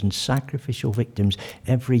 25,000 sacrificial victims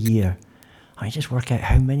every year, I just work out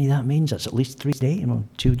how many that means. That's at least 3 a day,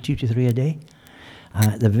 two to three a day.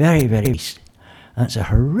 At the very, very least, that's a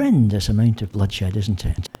horrendous amount of bloodshed, isn't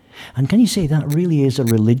it? And can you say that really is a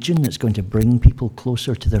religion that's going to bring people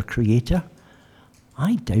closer to their Creator?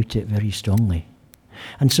 I doubt it very strongly.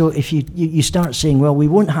 And so if you start saying, well, we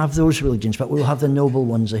won't have those religions, but we'll have the noble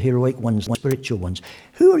ones, the heroic ones, the spiritual ones,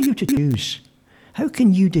 who are you to choose? How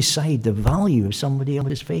can you decide the value of somebody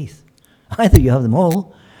else's faith? Either you have them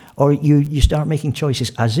all, or you start making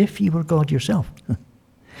choices as if you were God yourself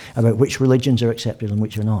about which religions are accepted and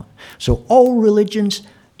which are not. So all religions,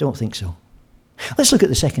 don't think so. Let's look at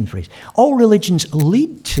the second phrase. All religions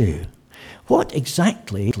lead to. What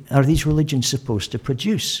exactly are these religions supposed to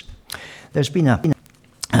produce? There's been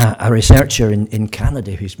a researcher in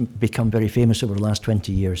Canada who's become very famous over the last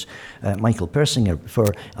 20 years, Michael Persinger,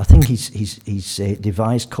 for I think he's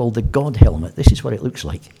devised called the God helmet. This is what it looks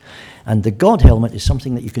like. And the God helmet is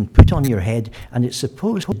something that you can put on your head, and it's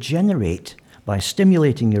supposed to generate, by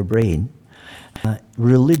stimulating your brain,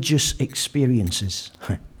 religious experiences.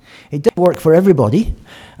 It doesn't work for everybody,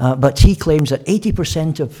 but he claims that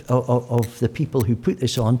 80% of the people who put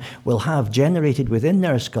this on will have generated within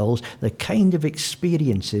their skulls the kind of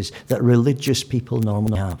experiences that religious people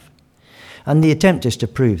normally have. And the attempt is to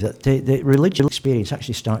prove that the religious experience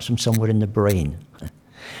actually starts from somewhere in the brain.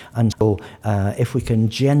 And so if we can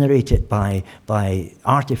generate it by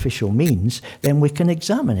artificial means, then we can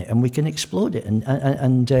examine it and we can explode it,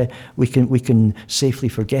 and we can safely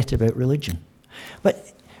forget about religion.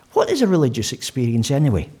 But what is a religious experience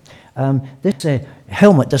anyway? This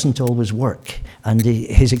helmet doesn't always work, and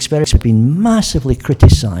his experiments have been massively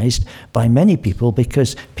criticised by many people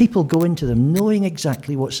because people go into them knowing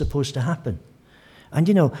exactly what's supposed to happen. And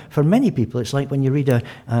you know, for many people, it's like when you read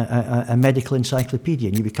a medical encyclopedia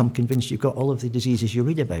and you become convinced you've got all of the diseases you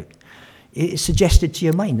read about. It's suggested to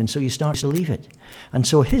your mind, and so you start to believe it. And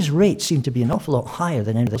so his rates seem to be an awful lot higher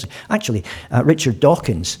than any others. Actually, Richard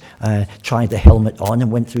Dawkins tried the helmet on and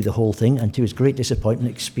went through the whole thing, and to his great disappointment,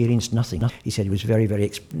 experienced nothing. He said he was very, very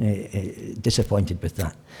disappointed with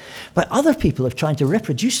that. But other people have tried to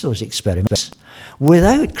reproduce those experiments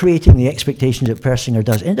without creating the expectations that Persinger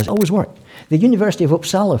does. And it doesn't always work. The University of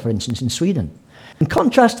Uppsala, for instance, in Sweden, in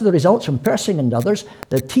contrast to the results from Persinger and others,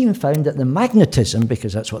 the team found that the magnetism,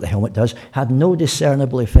 because that's what the helmet does, had no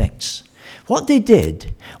discernible effects. What they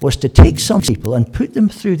did was to take some people and put them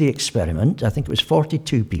through the experiment, I think it was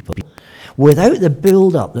 42 people, without the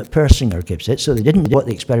build-up that Persinger gives it, so they didn't know what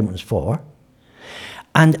the experiment was for,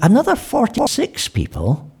 and another 46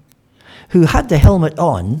 people who had the helmet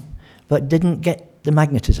on but didn't get the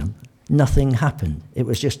magnetism. Nothing happened. It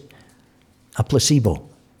was just a placebo.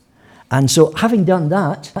 And so, having done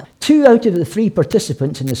that, 2 out of the 3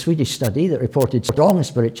 participants in the Swedish study that reported strong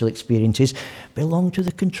spiritual experiences belonged to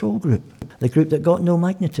the control group, the group that got no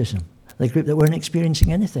magnetism, the group that weren't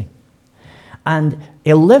experiencing anything. And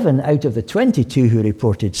 11 out of the 22 who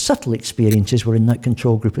reported subtle experiences were in that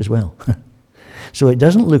control group as well. So it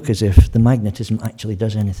doesn't look as if the magnetism actually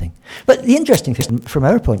does anything. But the interesting thing, from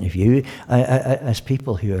our point of view, as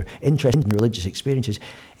people who are interested in religious experiences,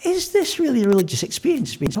 is this really a religious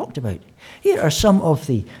experience being talked about? Here are some of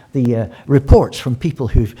the reports from people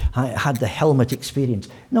who've had the helmet experience.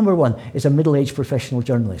 Number one is a middle-aged professional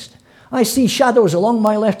journalist. I see shadows along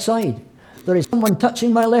my left side. There is someone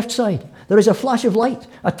touching my left side. There is a flash of light,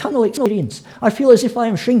 a tunnel experience. I feel as if I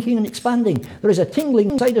am shrinking and expanding. There is a tingling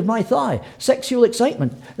inside of my thigh, sexual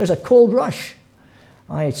excitement. There's a cold rush.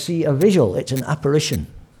 I see a visual. It's an apparition.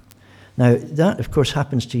 Now, that, of course,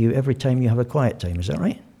 happens to you every time you have a quiet time. Is that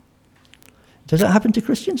right? Does it happen to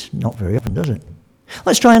Christians? Not very often, does it?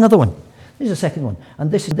 Let's try another one. This is a second one. And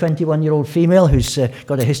this is a 21-year-old female who's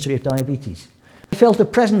got a history of diabetes. I felt a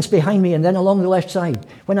presence behind me and then along the left side.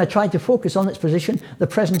 When I tried to focus on its position, the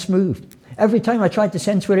presence moved. Every time I tried to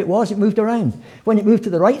sense where it was, it moved around. When it moved to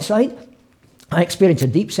the right side, I experienced a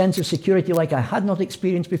deep sense of security like I had not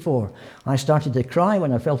experienced before. I started to cry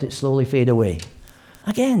when I felt it slowly fade away.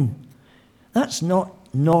 Again, that's not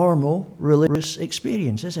normal religious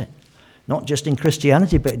experience, is it? Not just in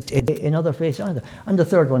Christianity, but in other faiths either. And the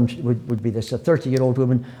third one would be this, a 30-year-old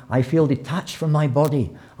woman. I feel detached from my body.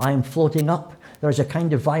 I am floating up. There's a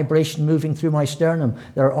kind of vibration moving through my sternum.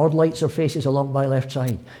 There are odd lights or faces along my left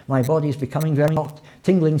side. My body is becoming very hot.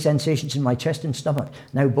 Tingling sensations in my chest and stomach.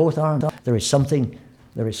 Now both arms up. There is something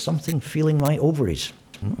feeling my ovaries.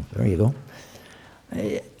 There you go.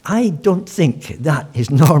 I don't think that is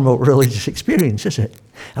normal religious experience, is it?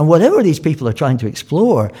 And whatever these people are trying to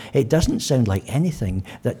explore, it doesn't sound like anything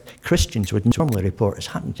that Christians would normally report as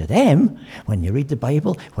happening to them when you read the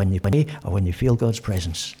Bible, when they pray, or when you feel God's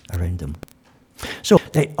presence around them. So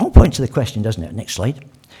it all points to the question, doesn't it? Next slide.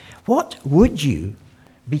 What would you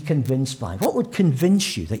be convinced by? What would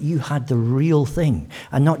convince you that you had the real thing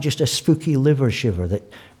and not just a spooky liver shiver that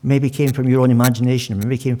maybe came from your own imagination or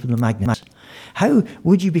maybe came from the magnets? How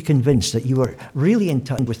would you be convinced that you were really in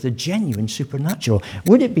touch with the genuine supernatural?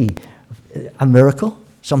 Would it be a miracle,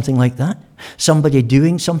 something like that? Somebody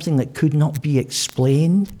doing something that could not be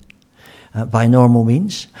explained by normal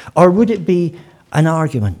means? Or would it be an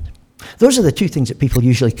argument? Those are the two things that people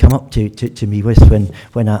usually come up to me with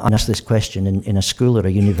when I ask this question in a school or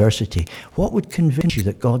a university. What would convince you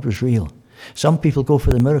that God was real? Some people go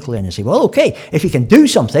for the miracle and say, well, okay, if he can do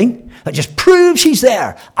something that just proves he's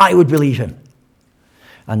there, I would believe him.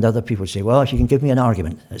 And other people say, well, if you can give me an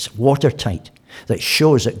argument that's watertight, that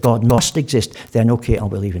shows that God must exist, then okay, I'll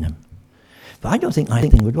believe in him. But I don't think either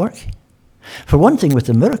thing would work. For one thing, with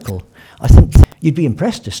the miracle, I think you'd be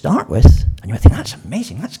impressed to start with, and you might think, that's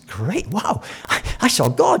amazing, that's great, wow. I saw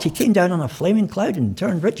God, he came down on a flaming cloud and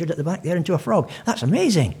turned Richard at the back there into a frog. That's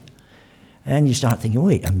amazing. And you start thinking,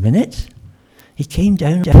 wait a minute, he came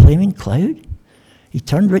down on a flaming cloud, he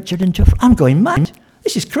turned Richard into a frog. I'm going mad.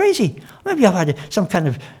 This is crazy. Maybe I've had some kind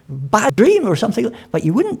of bad dream or something, but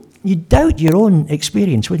you'd doubt your own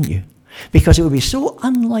experience, wouldn't you? Because it would be so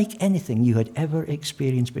unlike anything you had ever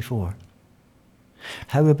experienced before.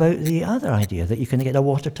 How about the other idea that you can get a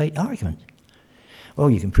watertight argument? Well,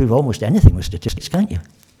 you can prove almost anything with statistics, can't you?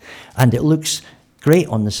 And it looks great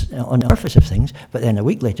on the surface of things, but then a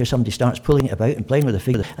week later somebody starts pulling it about and playing with the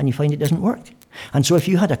figure, and you find it doesn't work. And so if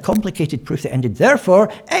you had a complicated proof that ended,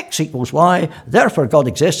 therefore X equals Y, therefore God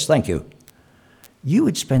exists, thank you, you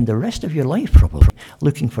would spend the rest of your life probably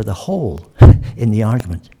looking for the hole in the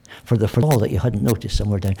argument, for the flaw that you hadn't noticed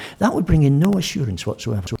somewhere down. That would bring in no assurance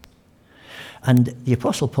whatsoever. And the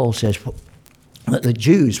Apostle Paul says that the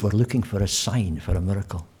Jews were looking for a sign, for a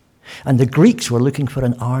miracle. And the Greeks were looking for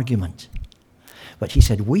an argument. But he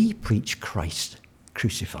said, we preach Christ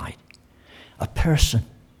crucified, a person,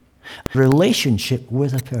 a relationship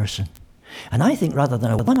with a person. And I think rather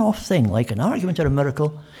than a one-off thing like an argument or a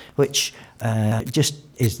miracle, which just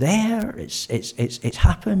is there, it's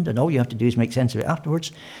happened, and all you have to do is make sense of it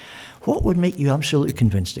afterwards, what would make you absolutely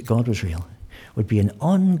convinced that God was real would be an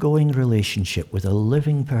ongoing relationship with a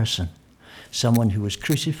living person, someone who was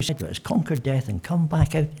crucified, but has conquered death and come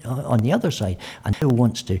back out on the other side and who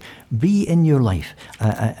wants to be in your life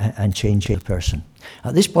and change the person.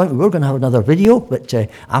 At this point, we were going to have another video, but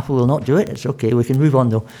Apple will not do it. It's okay. We can move on,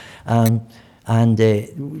 though.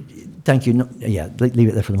 Thank you. Yeah, leave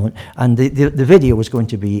it there for the moment. And the video was going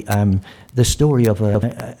to be the story of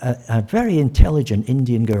a very intelligent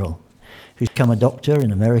Indian girl who's become a doctor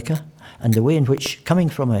in America, and the way in which, coming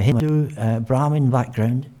from a Hindu Brahmin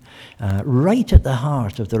background, right at the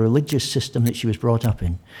heart of the religious system that she was brought up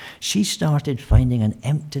in, she started finding an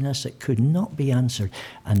emptiness that could not be answered,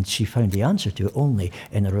 and she found the answer to it only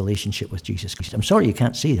in a relationship with Jesus Christ. I'm sorry you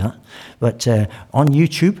can't see that, but on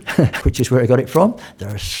YouTube, which is where I got it from, there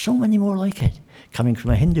are so many more like it, coming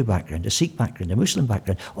from a Hindu background, a Sikh background, a Muslim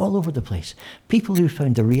background, all over the place. People who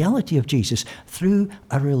found the reality of Jesus through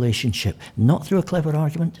a relationship, not through a clever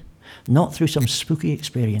argument, not through some spooky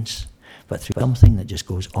experience, but through something that just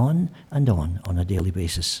goes on a daily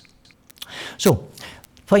basis. So,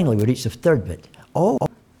 finally, we reach the third bit. All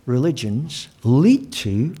religions lead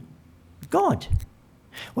to God.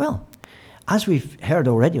 Well, as we've heard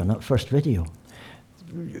already on that first video,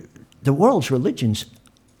 the world's religions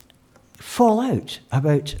fall out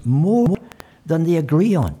about more than they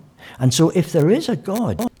agree on. And so if there is a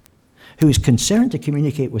God who is concerned to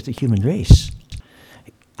communicate with the human race,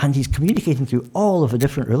 and he's communicating through all of the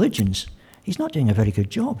different religions, he's not doing a very good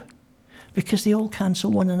job, because they all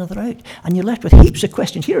cancel one another out. And you're left with heaps of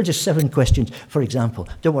questions. Here are just 7 questions, for example.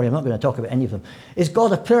 Don't worry, I'm not going to talk about any of them. Is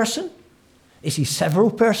God a person? Is he several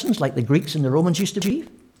persons, like the Greeks and the Romans used to believe?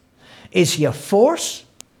 Is he a force?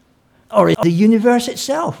 Or is the universe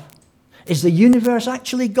itself? Is the universe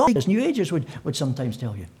actually God, as New Agers would sometimes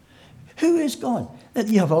tell you? Who is God?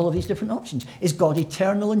 You have all of these different options. Is God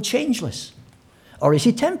eternal and changeless? Or is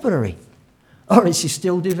he temporary? Or is he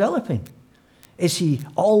still developing? Is he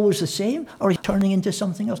always the same? Or is he turning into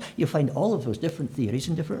something else? You find all of those different theories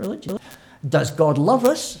in different religions. Does God love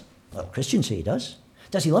us? Well, Christians say he does.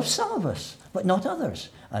 Does he love some of us, but not others,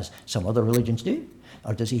 as some other religions do?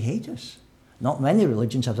 Or does he hate us? Not many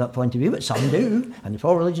religions have that point of view, but some do. And if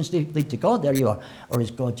all religions lead to God, there you are. Or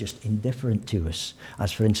is God just indifferent to us?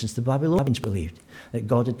 As, for instance, the Babylonians believed that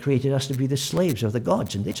God had created us to be the slaves of the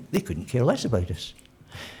gods, and they couldn't care less about us.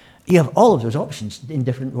 You have all of those options in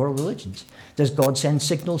different world religions. Does God send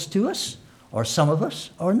signals to us, or some of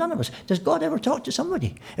us, or none of us? Does God ever talk to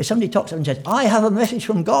somebody? If somebody talks to him and says, I have a message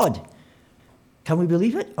from God, can we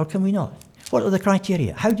believe it, or can we not? What are the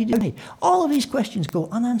criteria? How did you decide? All of these questions go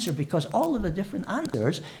unanswered because all of the different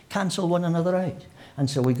answers cancel one another out. And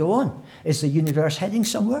so we go on. Is the universe heading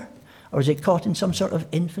somewhere? Or is it caught in some sort of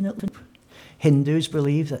infinite loop? Hindus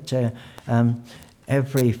believe that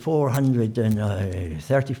every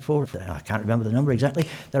 434, I can't remember the number exactly,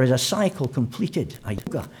 there is a cycle completed, a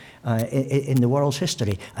yuga, in the world's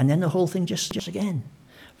history. And then the whole thing just again.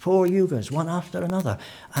 4 yugas, one after another.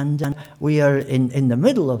 And we are in the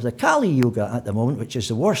middle of the Kali Yuga at the moment, which is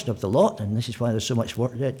the worst of the lot, and this is why there's so much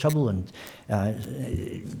trouble and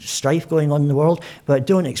strife going on in the world. But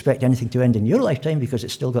don't expect anything to end in your lifetime, because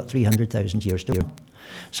it's still got 300,000 years to go.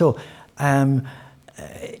 So,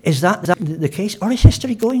 is that the case? Or is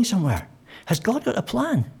history going somewhere? Has God got a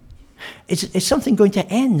plan? Is something going to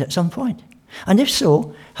end at some point? And if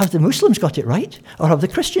so, have the Muslims got it right? Or have the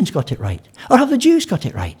Christians got it right? Or have the Jews got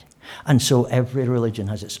it right? And so every religion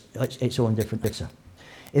has its own different picture.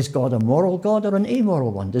 Is God a moral God or an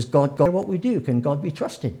amoral one? Does God care what we do? Can God be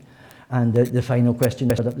trusted? And the final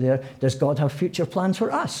question up there, does God have future plans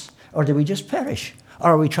for us? Or do we just perish? Or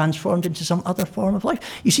are we transformed into some other form of life?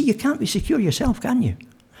 You see, you can't be secure yourself, can you?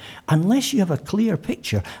 Unless you have a clear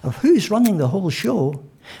picture of who's running the whole show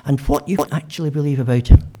and what you actually believe about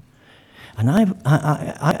him. And I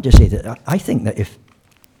have to say that I think that if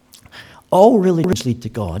all religions lead to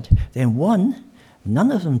God, then one,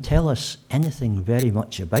 none of them tell us anything very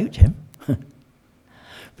much about him,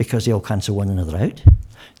 because they all cancel one another out.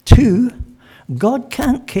 2, God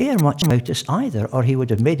can't care much about us either, or he would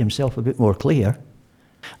have made himself a bit more clear.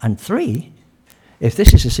 And 3, if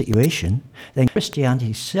this is the situation, then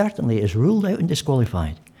Christianity certainly is ruled out and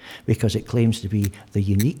disqualified, because it claims to be the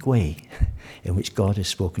unique way in which God has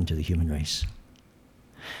spoken to the human race.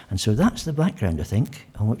 And so that's the background, I think,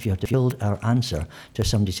 on which we have to build our answer to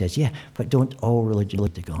somebody who says, yeah, but don't all religion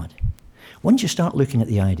lead to God? Once you start looking at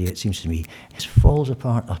the idea, it seems to me, it falls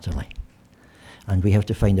apart utterly. And we have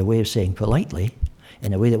to find a way of saying politely,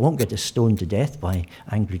 in a way that won't get us stoned to death by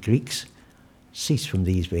angry Greeks, cease from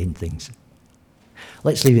these vain things.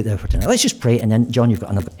 Let's leave it there for tonight. Let's just pray, and then, John, you've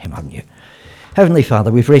got another hymn, haven't you? Heavenly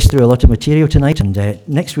Father, we've raced through a lot of material tonight, and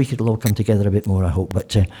next week it'll all come together a bit more, I hope.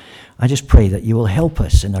 But I just pray that you will help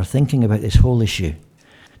us in our thinking about this whole issue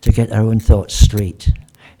to get our own thoughts straight.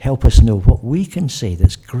 Help us know what we can say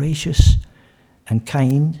that's gracious and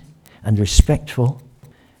kind and respectful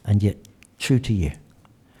and yet true to you.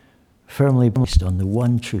 Firmly based on the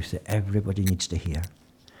one truth that everybody needs to hear.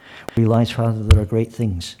 We realize, Father, there are great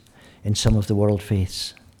things in some of the world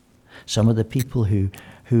faiths. Some of the people who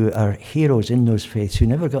are heroes in those faiths who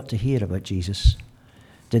never got to hear about Jesus,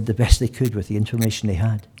 did the best they could with the information they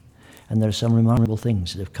had. And there are some remarkable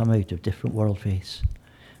things that have come out of different world faiths.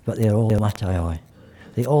 But they are all mataioi.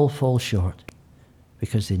 They all fall short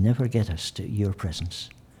because they never get us to your presence.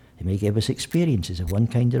 They may give us experiences of one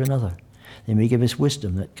kind or another. They may give us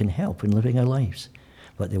wisdom that can help in living our lives.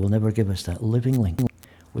 But they will never give us that living link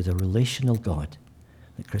with a relational God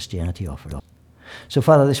that Christianity offers. So,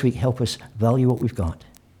 Father, this week, help us value what we've got.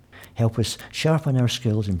 Help us sharpen our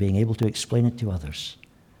skills in being able to explain it to others.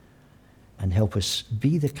 And help us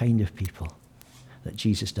be the kind of people that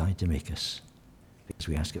Jesus died to make us. Because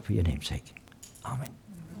we ask it for your name's sake. Amen.